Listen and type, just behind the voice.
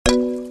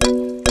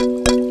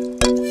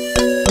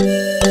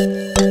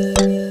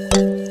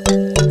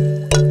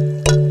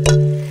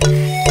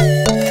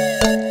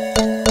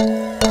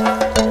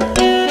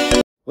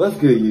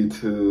good,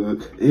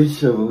 YouTube?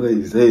 It's your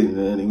boy Zay,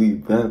 man, and we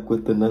back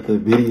with another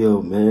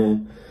video,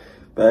 man.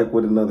 Back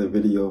with another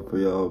video for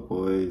y'all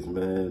boys,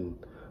 man.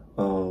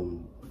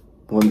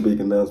 One big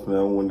announcement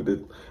I wanted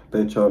to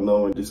let y'all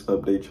know and just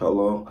update y'all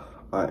on.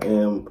 I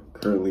am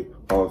currently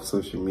off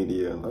social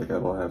media. Like, I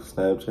don't have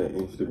Snapchat,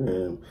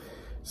 Instagram.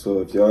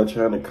 So if y'all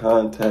trying to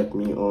contact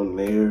me on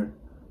there,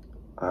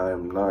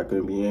 I'm not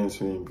gonna be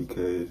answering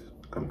because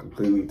I'm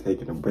completely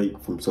taking a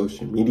break from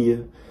social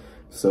media.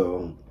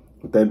 So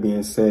with that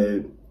being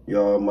said,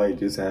 y'all might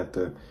just have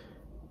to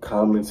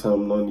comment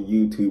something on the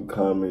YouTube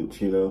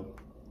comments, you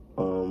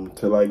know,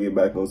 till I get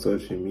back on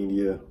social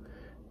media.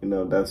 You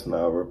know, that's when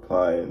I'll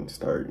reply and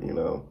start, you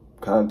know,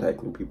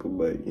 contacting people.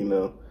 But, you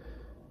know,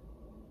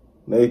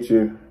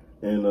 nature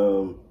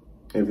and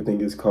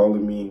everything is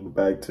calling me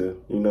back to,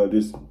 you know,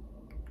 just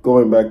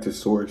going back to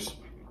source.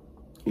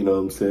 You know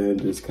what I'm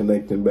saying? Just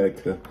connecting back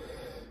to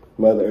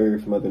Mother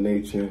Earth, Mother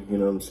Nature, you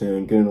know what I'm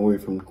saying? Getting away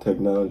from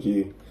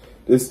technology.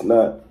 Just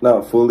not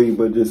fully,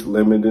 but just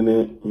limiting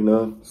it, you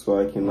know, so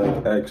I can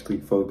like actually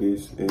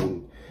focus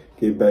and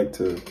get back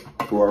to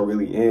who I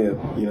really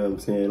am, you know what I'm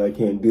saying? I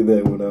can't do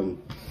that when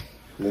I'm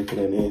looking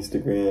at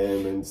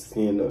Instagram and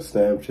seeing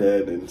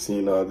Snapchat and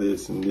seeing all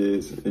this and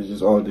this. It's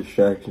just all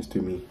distractions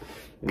to me,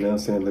 you know what I'm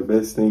saying? The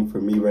best thing for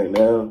me right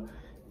now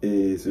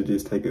is to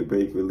just take a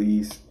break,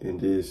 release,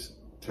 and just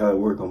try to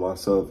work on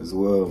myself as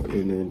well,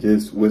 and then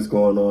just what's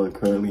going on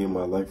currently in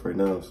my life right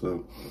now.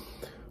 So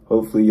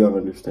hopefully y'all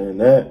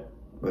understand that.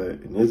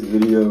 But in this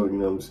video, you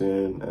know what I'm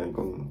saying, I ain't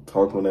gonna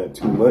talk on that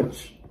too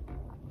much.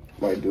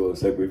 Might do a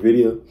separate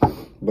video.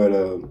 But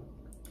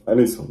I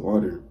need some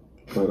water.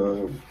 But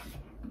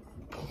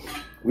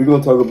we're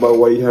gonna talk about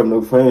why you have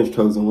no friends,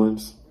 chosen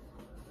ones.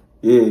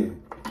 Yeah,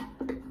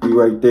 you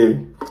right there.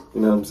 You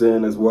know what I'm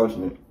saying? That's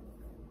watching it.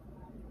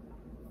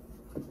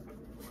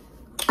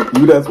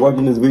 You that's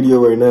watching this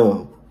video right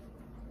now.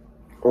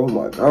 Oh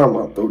my God,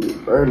 my throat is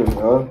burning,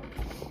 huh?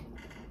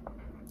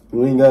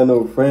 You ain't got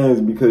no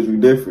friends because you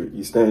different.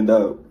 You stand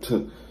out.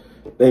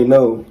 They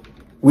know.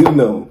 We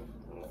know.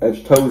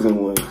 As chosen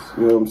ones.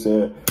 You know what I'm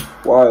saying?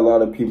 Why a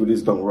lot of people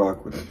just don't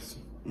rock with us.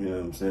 You know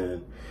what I'm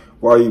saying?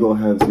 Why you gonna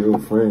have zero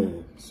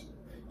friends?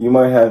 You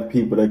might have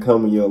people that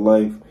come in your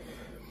life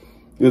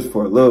just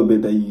for a little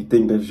bit that you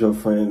think that's your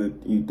friend,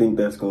 that you think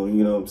that's going,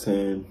 you know what I'm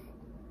saying?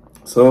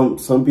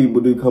 Some people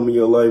do come in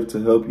your life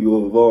to help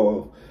you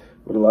evolve,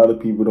 but a lot of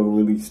people don't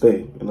really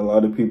stay. And a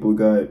lot of people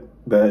got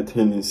bad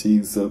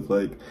tendencies of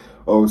like,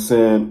 oh,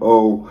 saying,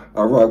 oh,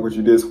 I rock with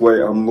you this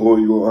way, I'm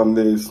loyal, I'm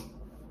this.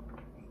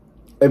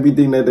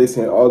 Everything that they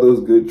saying, all those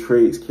good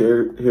traits,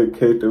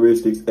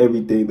 characteristics,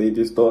 everything, they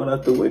just throw it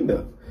out the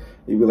window.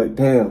 You be like,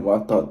 damn, I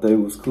thought they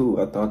was cool.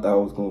 I thought that I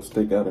was going to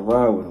stick out and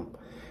ride with them.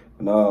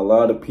 But now a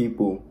lot of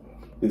people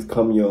just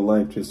come in your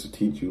life just to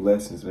teach you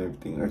lessons and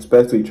everything,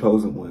 especially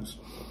chosen ones.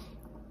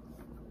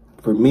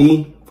 For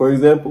me, for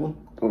example,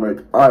 like,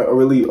 I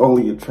really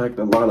only attract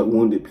a lot of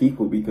wounded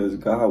people because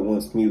God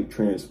wants me to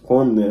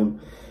transform them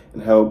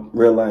and help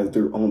realize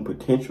their own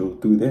potential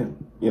through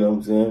them. You know what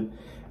I'm saying?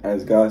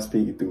 As God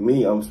speaking through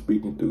me, I'm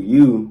speaking through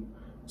you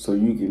so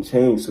you can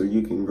change, so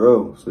you can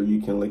grow, so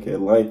you can look at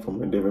life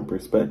from a different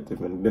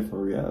perspective and a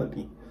different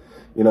reality.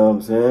 You know what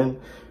I'm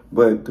saying?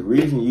 But the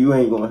reason you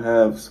ain't gonna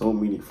have so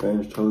many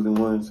friends, chosen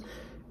ones,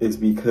 is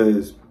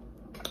because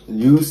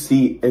you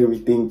see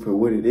everything for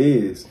what it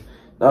is.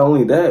 Not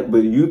only that, but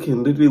you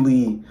can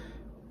literally,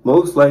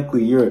 most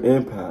likely you're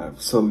an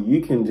empath. So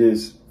you can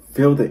just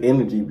feel the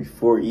energy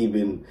before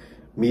even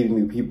meeting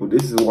new people.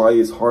 This is why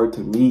it's hard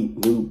to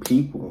meet new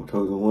people,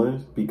 chosen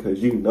ones,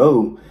 because you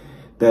know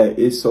that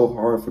it's so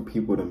hard for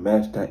people to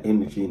match that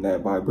energy and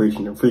that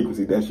vibration and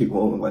frequency that you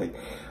want. Like,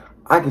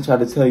 I can try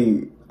to tell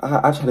you,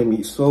 I try to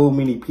meet so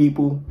many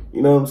people,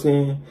 you know what I'm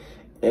saying?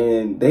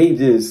 And they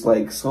just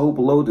like so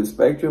below the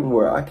spectrum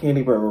where I can't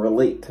even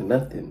relate to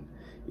nothing.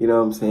 You know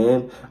what I'm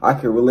saying? I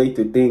can relate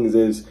to things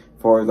as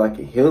far as I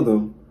can heal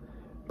them,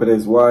 but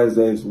as wise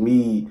as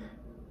me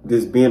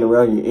just being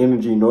around your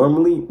energy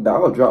normally,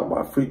 that'll drop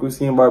my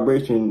frequency and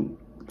vibration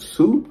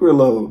super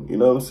low, you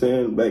know what I'm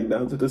saying? Back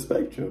down to the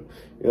spectrum,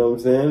 you know what I'm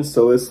saying?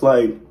 So it's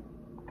like,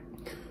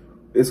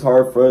 it's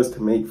hard for us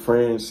to make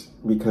friends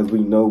because we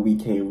know we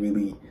can't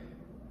really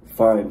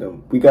find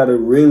them. We have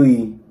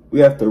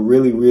to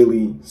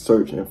really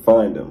search and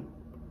find them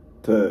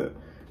to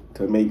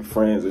make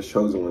friends as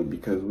chosen ones,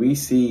 because we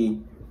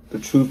see the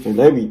truth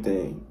in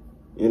everything.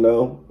 You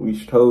know, we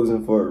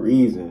chosen for a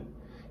reason.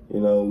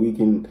 You know,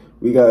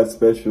 we got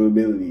special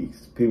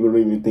abilities. People don't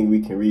even think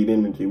we can read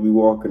energy. We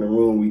walk in a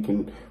room, we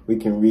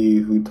can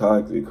read who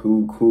toxic,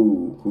 who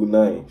cool, who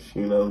nice,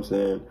 you know what I'm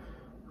saying?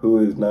 Who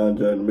is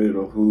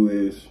non-judgmental, who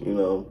is, you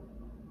know,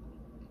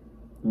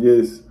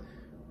 just,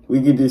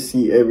 we can just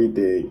see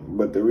everything.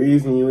 But the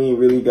reason you ain't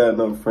really got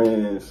no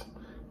friends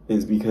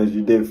is because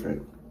you're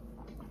different.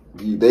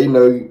 They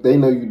know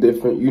you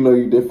different. You know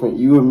you different.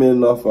 You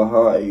emitting off a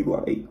high,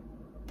 like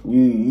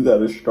you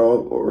got a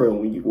strong aura.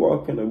 When you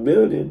walk in a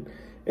building,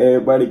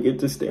 everybody get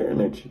to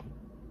staring at you.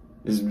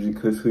 It's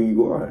because who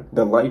you are,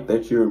 the light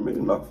that you're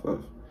emitting off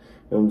of.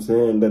 know what I'm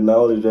saying? The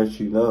knowledge that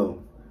you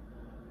know.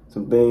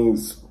 Some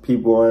things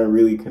people aren't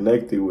really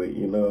connected with,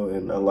 you know,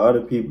 and a lot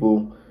of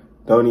people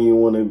don't even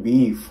want to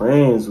be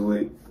friends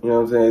with, you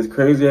know what I'm saying? As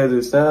crazy as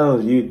it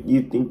sounds,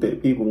 you think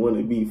that people want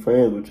to be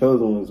friends with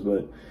chosen ones,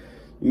 but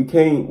you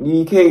can't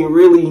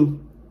win.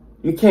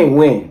 I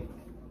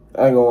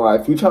ain't gonna lie.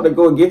 If you try to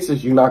go against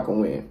us, you're not gonna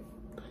win.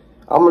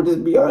 I'm gonna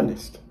just be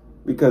honest.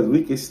 Because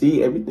we can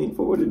see everything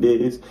for what it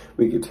is.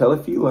 We can tell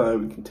if you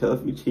lying, we can tell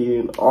if you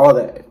cheating, all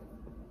that.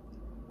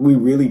 We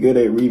really good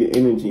at reading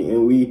energy,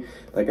 and we,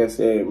 like I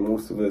said,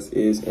 most of us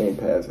is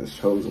empaths as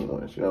chosen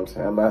ones. You know what I'm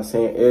saying? I'm not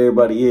saying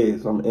everybody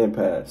is. I'm an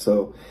empath.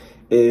 So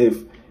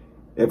if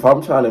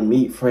I'm trying to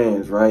meet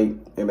friends, right,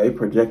 and they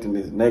projecting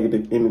this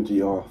negative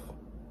energy off,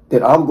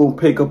 then I'm gonna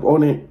pick up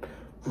on it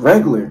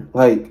regular.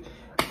 Like,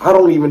 I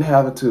don't even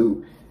have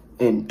to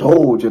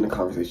indulge in the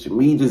conversation.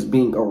 Me just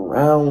being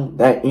around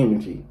that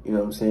energy, you know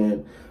what I'm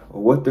saying?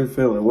 Or what they're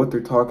feeling, what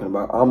they're talking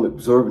about, I'm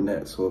absorbing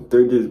that. So if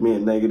they're just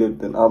being negative,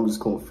 then I'm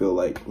just gonna feel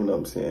like, you know what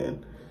I'm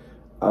saying,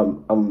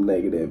 I'm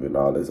negative and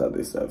all this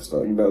other stuff.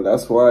 So, you know,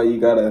 that's why you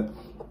gotta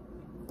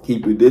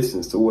keep your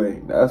distance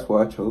away. That's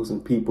why chosen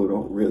people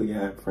don't really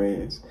have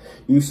friends.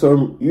 You're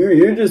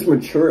just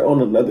mature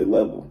on another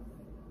level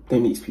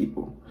than these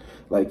people.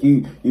 Like,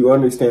 you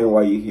understand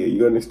why you're here.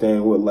 You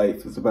understand what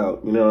life is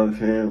about. You know what I'm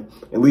saying?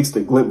 At least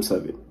a glimpse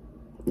of it.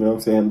 You know what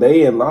I'm saying?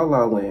 They in La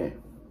La Land.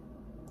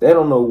 They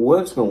don't know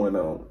what's going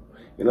on.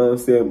 You know what I'm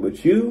saying?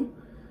 But you're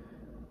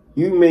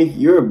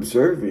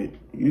observant.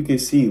 You can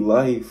see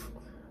life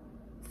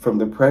from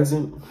the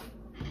present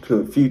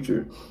to the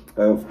future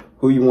of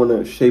who you want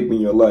to shape in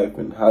your life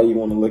and how you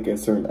want to look at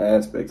certain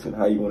aspects and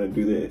how you want to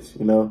do this,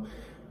 you know?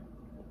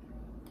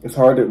 It's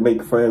hard to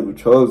make friends with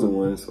chosen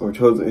ones,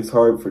 it's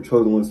hard for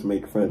chosen ones to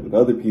make friends with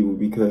other people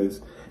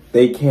because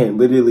they can't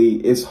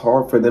it's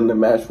hard for them to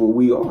match what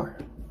we are.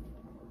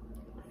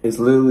 It's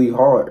literally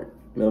hard.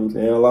 You know what I'm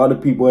saying? A lot of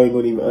people ain't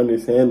going to even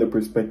understand the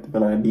perspective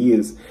and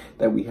ideas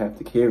that we have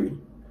to carry. You know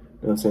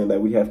what I'm saying?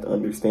 That we have to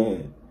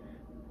understand.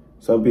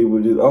 Some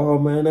people just, oh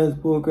man, that's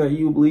bullcrap.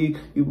 You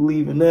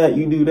believe in that,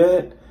 you do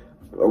that.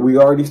 We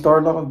already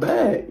starting off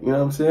bad. You know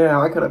what I'm saying?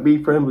 How can I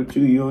be friends with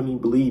you? You don't even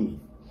believe me.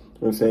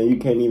 You know what I'm saying? You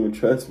can't even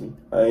trust me.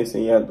 I ain't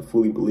saying you have to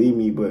fully believe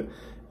me, but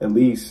at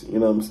least, you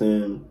know what I'm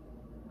saying,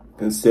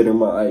 consider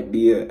my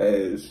idea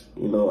as,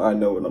 you know, I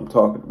know what I'm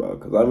talking about.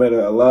 Because I met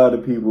a lot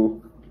of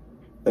people,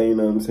 you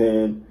know what I'm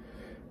saying,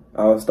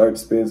 I'll start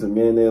spending some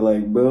in there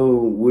like, bro,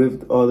 what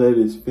if all that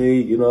is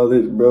fake and all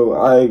this?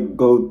 Bro, I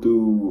go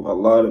through a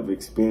lot of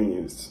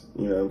experience,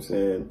 you know what I'm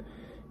saying?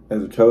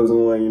 As a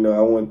chosen one, you know,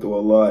 I went through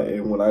a lot.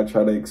 And when I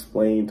try to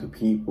explain to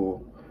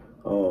people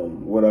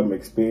what I'm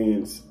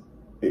experiencing,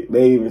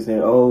 they even say,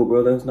 oh,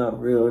 bro, that's not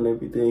real and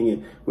everything.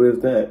 And what is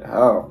that?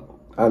 How?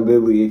 I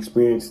literally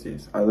experienced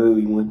this. I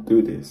literally went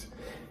through this.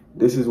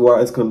 This is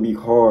why it's going to be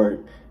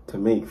hard to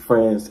make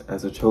friends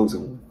as a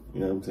chosen one.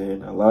 You know what I'm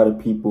saying? A lot of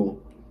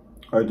people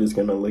are just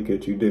going to look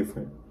at you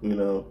different, you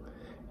know.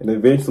 And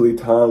eventually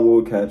time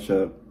will catch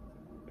up.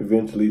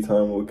 Eventually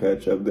time will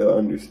catch up. They'll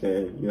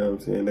understand, you know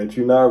what I'm saying, that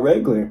you're not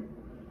regular.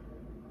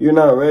 You're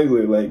not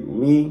regular. Like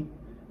me,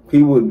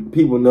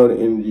 people know the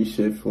energy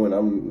shift when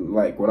I'm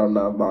not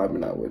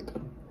vibing out with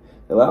them.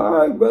 They're like, all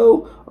right,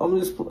 bro, I'm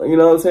just, you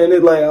know what I'm saying?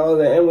 It's like I was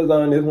at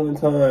Amazon this one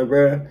time,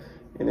 bro,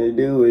 and the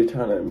dude was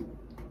trying to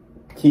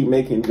keep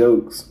making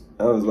jokes.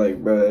 I was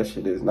like, bro, that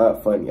shit is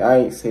not funny. I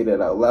ain't say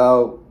that out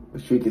loud,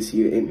 but you can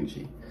see the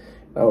energy.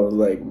 I was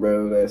like,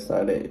 bro, that's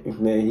not it.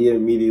 Man, he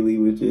immediately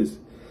was just,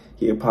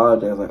 he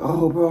apologized, like,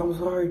 oh, bro, I'm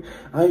sorry.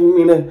 I didn't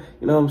mean that,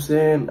 you know what I'm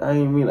saying? I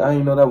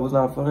didn't know that was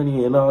not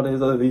funny and all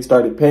this other. He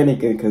started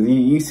panicking because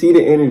you see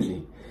the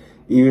energy.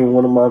 Even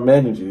one of my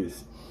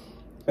managers,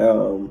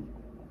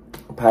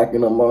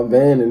 packing up my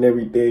van and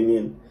everything,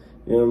 and,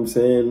 you know what I'm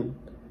saying?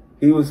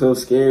 He was so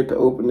scared to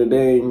open the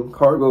dang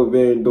cargo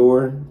van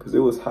door because it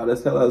was hot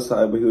as hell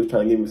outside, but he was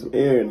trying to give me some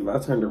air. And I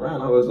turned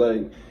around, I was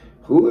like,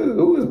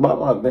 who is by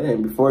my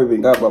van? Before he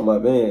even got by my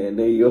van, and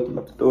then he opened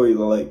up the door, he's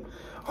like,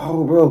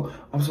 oh, bro,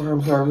 I'm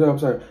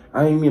sorry.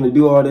 I ain't mean to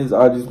do all this.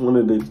 I just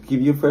wanted to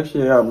give you fresh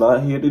air. I'm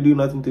not here to do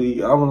nothing to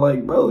you. I'm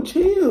like, bro,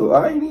 chill.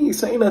 I ain't even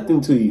say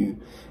nothing to you.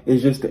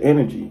 It's just the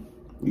energy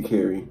you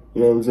carry.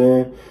 You know what I'm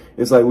saying?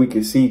 It's like we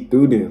can see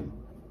through them.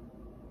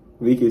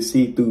 We can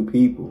see through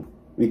people.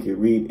 We can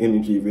read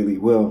energy really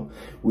well.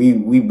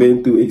 We've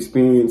been through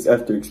experience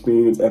after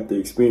experience after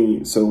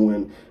experience. So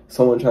when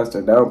someone tries to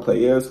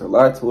downplay us or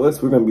lie to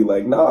us, we're going to be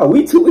like, nah,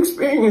 we too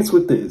experienced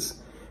with this.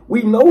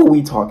 We know what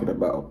we talking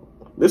about.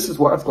 This is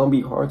why it's going to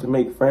be hard to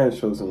make friends,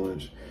 chosen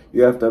ones.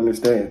 You have to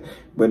understand.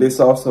 But it's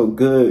also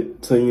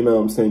good to, you know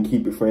what I'm saying,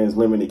 keep your friends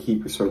limited, keep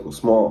your circle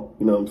small.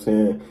 You know what I'm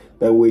saying?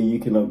 That way you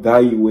can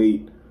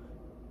evaluate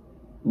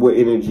what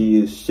energy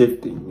is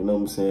shifting. You know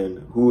what I'm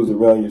saying? Who is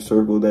around your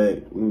circle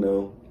that, you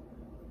know,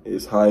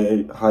 is high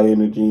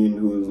energy and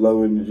who is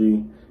low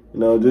energy. You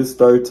know, just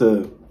start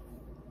to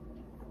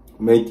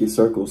make your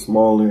circle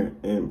smaller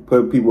and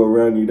put people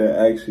around you that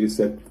actually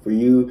accept for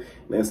you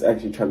and that's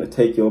actually trying to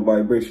take your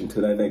vibration to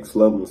that next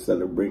level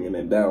instead of bringing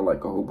it down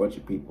like a whole bunch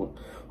of people.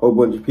 A whole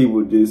bunch of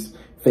people just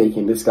fake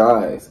in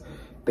disguise.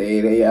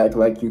 They act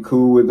like you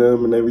cool with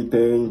them and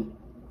everything.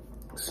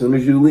 As soon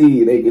as you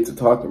leave, they get to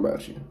talking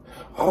about you.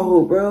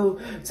 Oh, bro,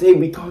 they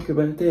be talking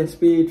about that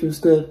spiritual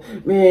stuff.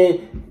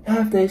 Man,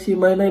 half that shit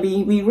might not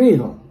even be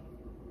real.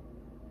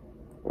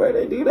 Why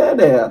they do that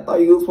at? I thought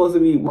you was supposed to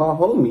be my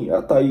homie.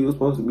 I thought you was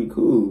supposed to be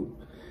cool.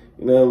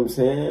 You know what I'm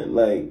saying?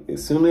 Like,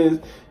 as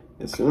soon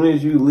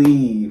as you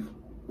leave,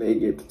 they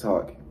get to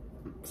talking.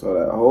 So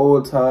that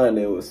whole time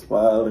they was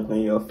smiling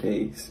in your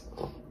face.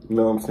 You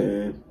know what I'm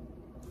saying?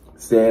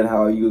 Saying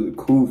how you was a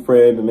cool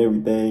friend and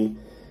everything.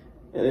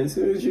 And as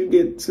soon as they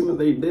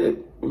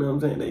did, you know what I'm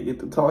saying, they get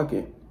to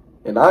talking.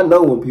 And I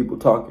know when people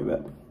talking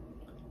about me.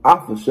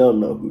 I for sure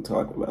know who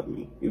talking about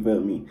me. You feel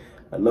me?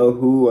 I know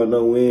who, I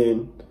know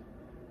when.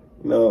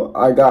 You know,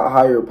 I got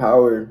higher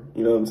power,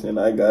 you know what I'm saying?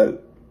 I got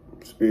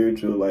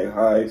spiritual, like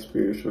high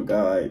spiritual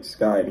guides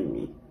guiding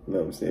me, you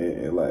know what I'm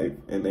saying? And like,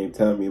 and they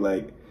tell me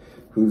like,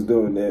 who's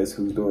doing this,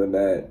 who's doing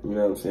that, you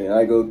know what I'm saying?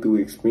 I go through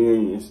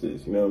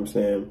experiences, you know what I'm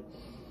saying?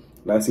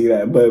 And I see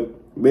that,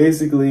 but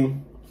basically,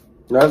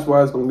 that's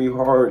why it's going to be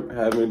hard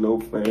having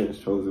no friends,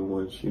 chosen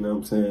ones, you know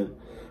what I'm saying?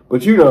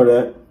 But you know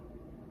that.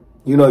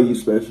 You know you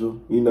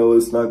special. You know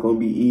it's not going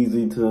to be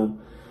easy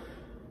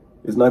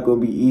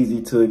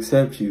to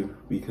accept you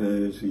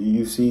because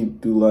you see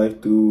through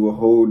life through a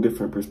whole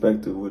different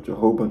perspective, which a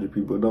whole bunch of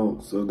people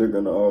don't. So they're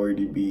going to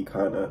already be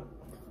kind of,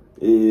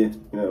 you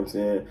know what I'm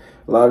saying?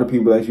 A lot of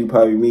people that you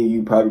probably meet,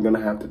 you probably going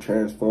to have to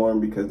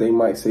transform because they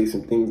might say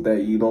some things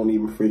that you don't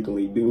even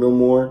frequently do no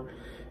more.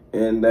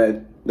 And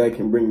that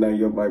can bring down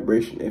your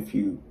vibration if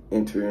you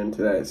enter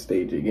into that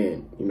stage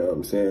again. You know what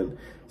I'm saying?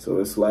 So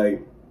it's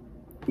like,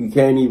 you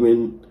can't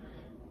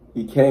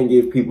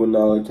give people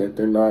knowledge that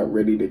they're not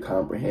ready to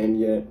comprehend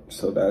yet.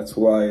 So that's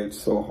why it's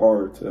so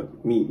hard to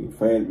meet new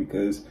friends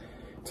because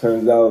it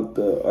turns out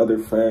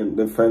the friend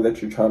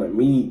that you're trying to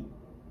meet,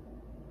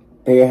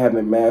 they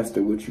haven't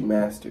mastered what you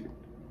mastered.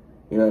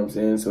 You know what I'm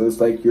saying? So it's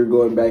like you're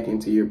going back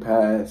into your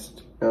past,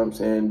 you know what I'm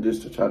saying,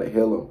 just to try to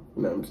heal them.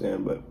 You know what I'm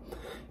saying? But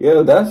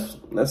yeah, that's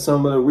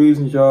some of the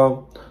reasons,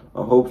 y'all.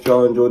 I hope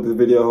y'all enjoyed this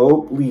video.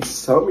 Hopefully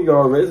some of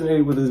y'all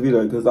resonated with this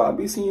video because I'll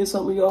be seeing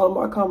some of y'all in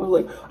my comments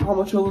like, I'm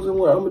a chosen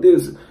one, I'm a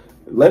this.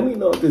 Let me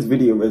know if this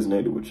video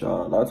resonated with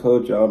y'all. And I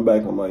told y'all I'm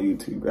back on my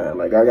YouTube grind.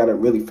 Like, I got to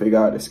really figure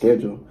out the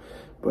schedule.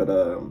 But,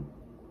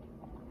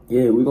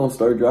 yeah, we're going to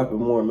start dropping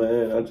more,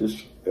 man. I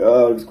just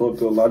going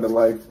through a lot of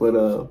life. But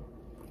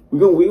we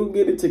gonna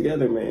get it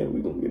together, man.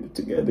 We're going to get it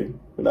together.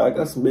 But I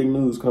got some big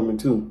news coming,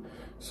 too,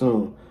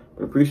 soon.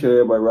 But appreciate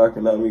everybody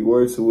rocking out me.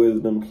 Words of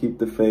wisdom. Keep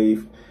the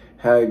faith.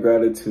 Have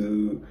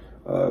gratitude.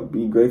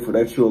 Be grateful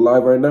that you're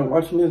alive right now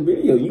watching this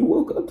video. You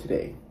woke up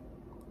today.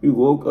 You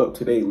woke up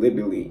today,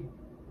 literally.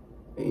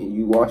 And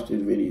you watched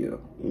this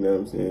video. You know what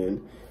I'm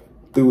saying?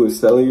 Through a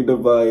cellular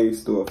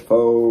device, through a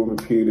phone,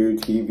 computer,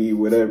 TV,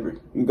 whatever.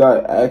 You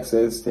got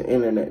access to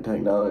internet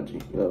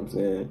technology. You know what I'm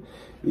saying?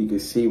 You can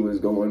see what's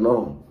going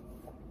on.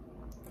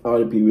 A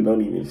lot of people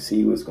don't even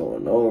see what's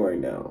going on right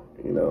now.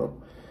 You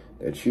know?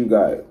 That you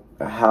got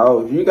a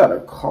house, you got a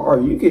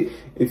car, you can,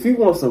 if you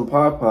want some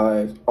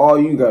Popeyes,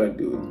 all you gotta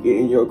do is get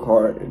in your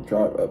car and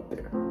drive up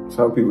there.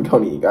 Some people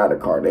don't even got a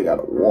car, they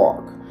gotta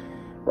walk,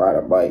 ride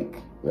a bike, you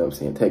know what I'm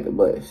saying, take a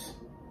bus.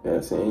 You know what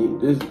I'm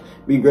saying? Just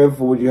be grateful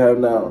for what you have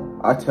now.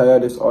 I tell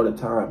y'all this all the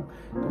time.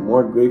 The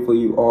more grateful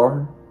you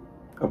are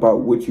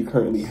about what you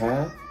currently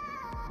have,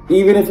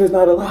 even if it's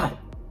not a lot,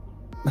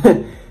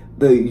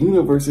 the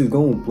universe is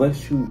going to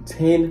bless you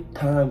 10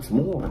 times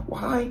more.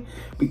 Why?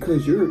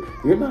 Because you're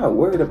not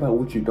worried about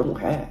what you don't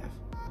have.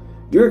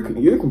 You're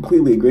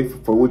completely grateful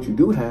for what you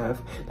do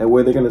have. That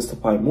way they're going to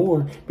supply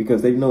more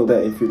because they know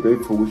that if you're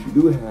grateful for what you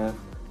do have,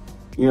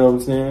 you know what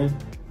I'm saying,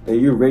 that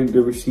you're ready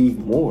to receive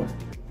more.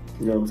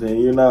 You know what I'm saying?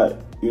 You're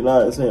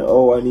not saying,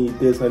 oh, I need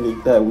this, I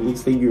need that. When you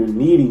say you're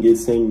needing it,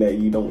 saying that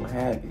you don't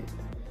have it.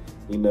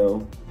 You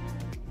know?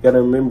 You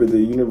gotta remember the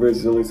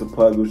universe only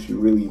supplies what you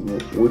really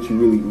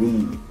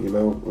need, you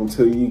know?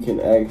 Until you can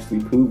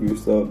actually prove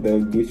yourself,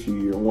 they'll get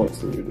you your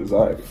wants and your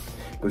desires.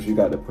 But you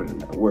gotta put in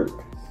that work,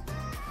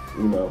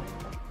 you know?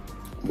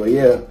 But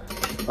yeah,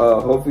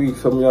 hopefully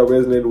some of y'all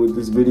resonated with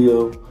this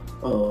video.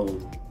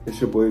 It's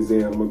your boy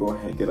Zay. I'm gonna go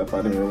ahead and get up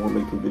out of here. I won't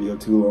make the video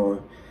too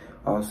long.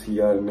 I'll see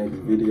y'all in the next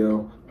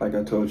video. Like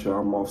I told y'all,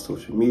 I'm off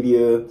social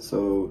media,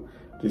 so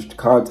just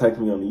contact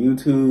me on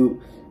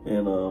YouTube,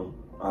 and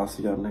I'll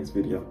see y'all in the next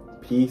video.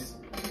 Peace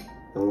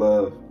and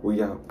love.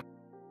 We out.